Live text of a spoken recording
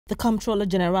The Comptroller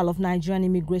General of Nigerian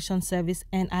Immigration Service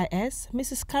 (NIS),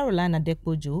 Mrs. Caroline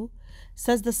Adepoju,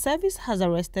 says the service has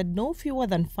arrested no fewer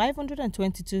than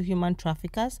 522 human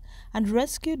traffickers and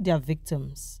rescued their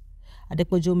victims.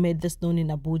 Adepoju made this known in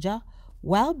Abuja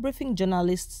while briefing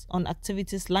journalists on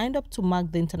activities lined up to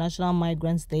mark the International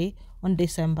Migrants' Day on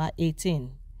December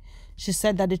 18. She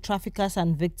said that the traffickers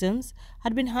and victims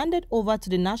had been handed over to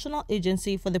the National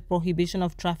Agency for the Prohibition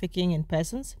of Trafficking in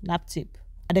Persons (NAPTIP).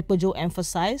 Adepoju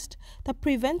emphasized that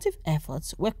preventive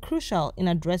efforts were crucial in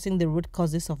addressing the root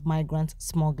causes of migrant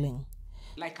smuggling.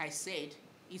 Like I said,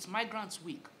 it's Migrants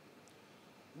Week.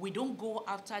 We don't go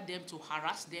after them to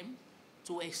harass them,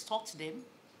 to extort them.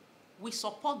 We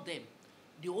support them.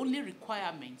 The only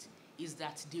requirement is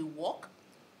that they work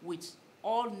with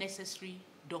all necessary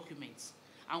documents.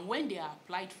 And when they are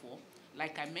applied for,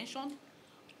 like I mentioned,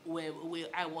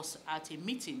 I was at a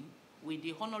meeting with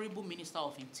the Honorable Minister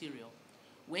of Interior.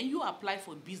 When you apply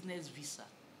for business visa,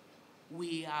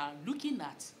 we are looking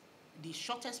at the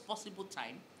shortest possible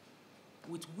time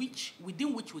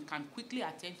within which we can quickly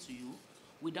attend to you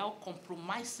without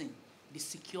compromising the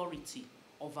security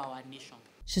of our nation.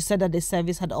 She said that the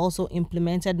service had also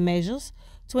implemented measures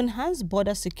to enhance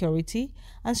border security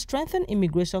and strengthen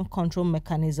immigration control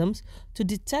mechanisms to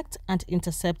detect and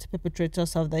intercept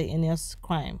perpetrators of the heinous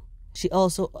crime. She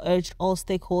also urged all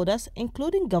stakeholders,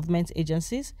 including government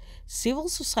agencies, civil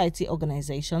society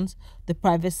organizations, the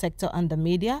private sector and the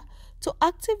media, to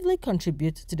actively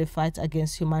contribute to the fight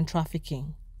against human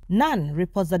trafficking. NAN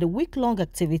reports that the week-long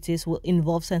activities will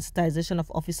involve sensitization of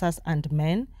officers and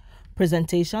men,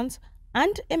 presentations,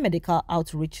 and a medical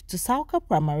outreach to Sauka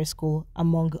Primary School,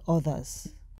 among others.